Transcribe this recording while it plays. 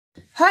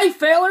Hey,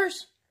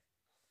 fellers.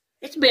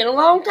 It's been a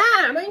long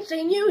time. I ain't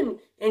seen you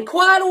in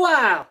quite a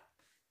while.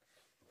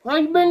 How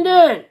you been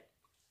doing?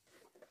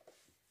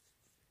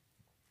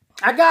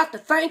 I got to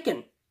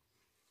thinking.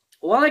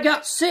 Well, I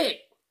got sick.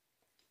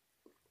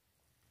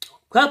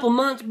 A couple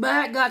months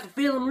back, got to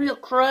feeling real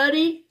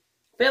cruddy.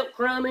 Felt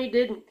crummy,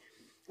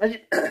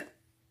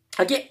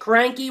 I get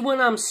cranky when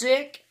I'm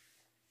sick.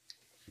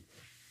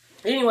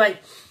 Anyway,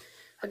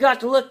 I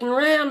got to looking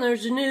around.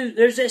 There's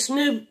this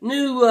new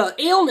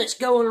illness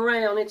going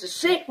around. It's a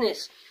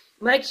sickness.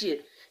 Makes you.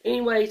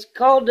 Anyway, it's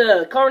called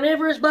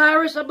carnivorous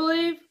virus, I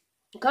believe.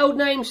 Code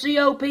name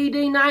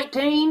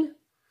COPD-19.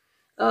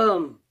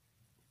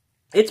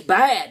 It's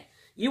bad.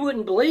 You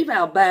wouldn't believe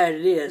how bad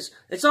it is.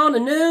 It's on the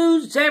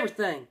news. It's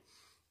everything.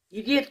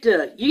 You get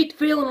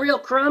feeling real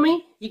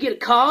crummy. You get a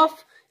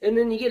cough, and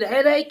then you get a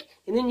headache,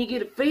 and then you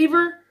get a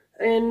fever,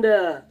 and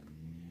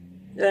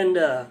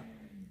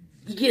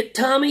you get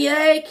tummy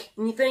ache,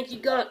 and you think you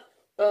got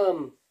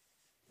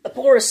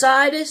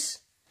appendicitis,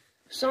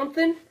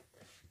 something.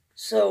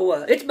 So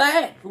it's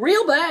bad,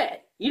 real bad.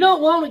 You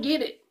don't want to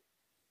get it.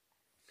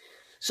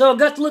 So I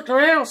got to look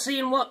around,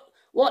 seeing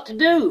what to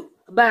do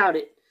about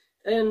it,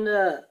 and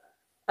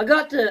I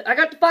got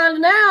to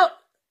finding out.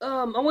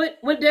 I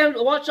went down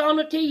to watch on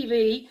the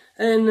TV,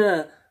 and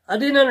I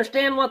didn't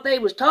understand what they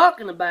was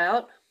talking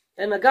about,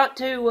 and I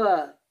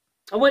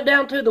went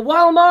down to the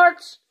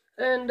Walmarts,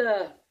 and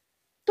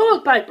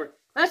toilet paper.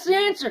 That's the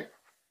answer.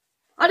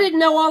 I didn't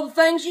know all the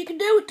things you could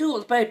do with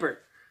toilet paper.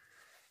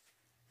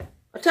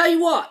 I'll tell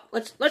you what,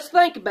 let's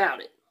think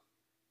about it.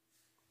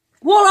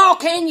 What all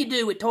can you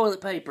do with toilet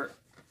paper?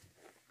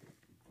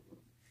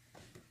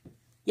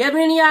 You have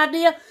any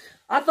idea?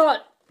 I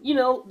thought,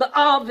 the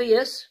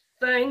obvious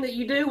thing that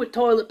you do with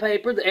toilet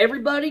paper that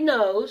everybody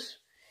knows.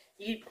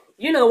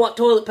 You know what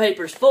toilet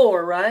paper's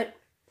for, right?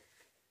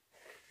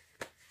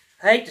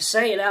 I hate to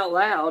say it out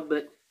loud,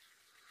 but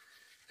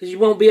because you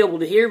won't be able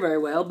to hear very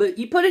well, but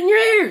you put it in your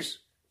ears.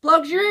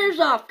 Plugs your ears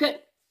off.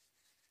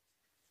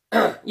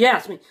 Yeah,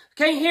 it's me.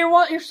 Can't hear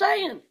what you're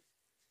saying.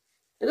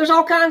 There's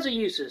all kinds of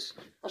uses.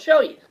 I'll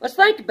show you. Let's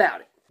think about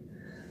it.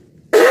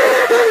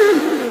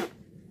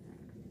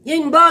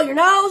 You can blow your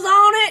nose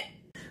on it.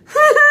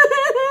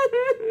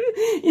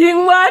 You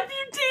can wipe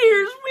your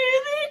tears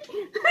with it.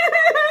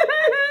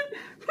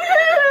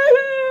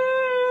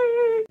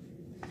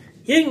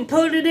 You can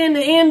put it in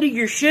the end of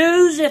your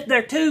shoes if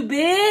they're too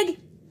big.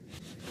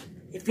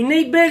 If you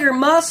need bigger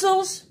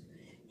muscles,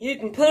 you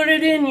can put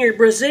it in your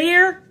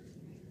brassiere.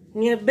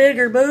 You have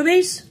bigger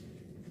boobies.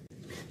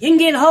 You can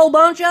get a whole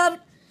bunch of it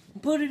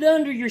and put it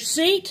under your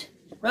seat,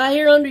 right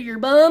here under your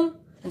bum,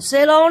 and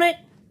sit on it,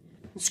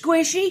 and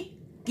squishy,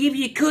 give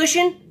you a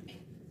cushion,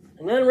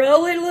 and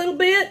unroll it a little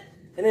bit,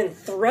 and then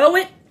throw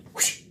it,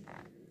 whoosh,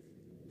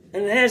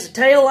 and it has a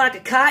tail like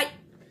a kite,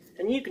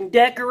 and you can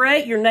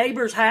decorate your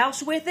neighbor's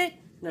house with it,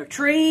 their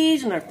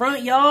trees, and their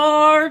front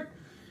yard.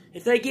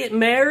 If they get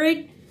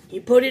married,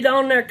 you put it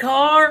on their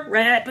car,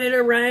 wrap it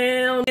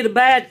around, get a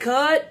bad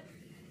cut.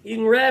 You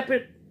can wrap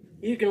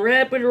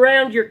it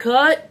around your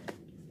cut,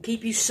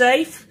 keep you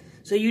safe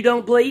so you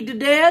don't bleed to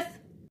death.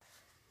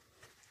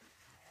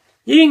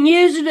 You can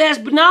use it as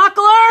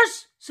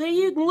binoculars so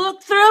you can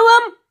look through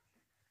them.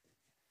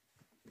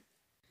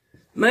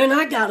 Man,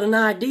 I got an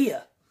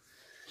idea.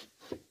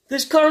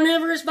 This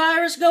carnivorous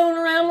virus going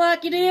around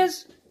like it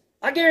is,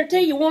 I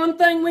guarantee you one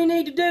thing we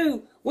need to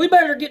do. We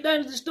better get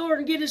down to the store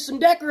and get us some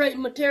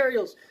decorating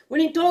materials. We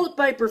need toilet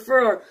paper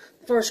for our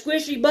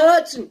squishy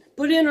butts and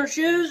put in our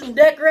shoes and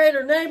decorate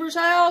our neighbor's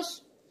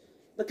house.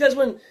 Because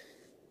when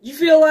you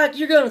feel like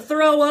you're going to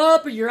throw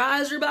up or your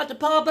eyes are about to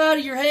pop out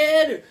of your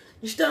head or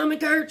your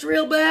stomach hurts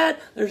real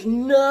bad, there's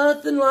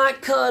nothing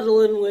like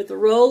cuddling with a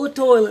roll of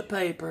toilet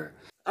paper.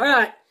 All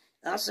right,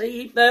 I'll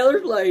see you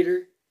fellers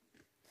later.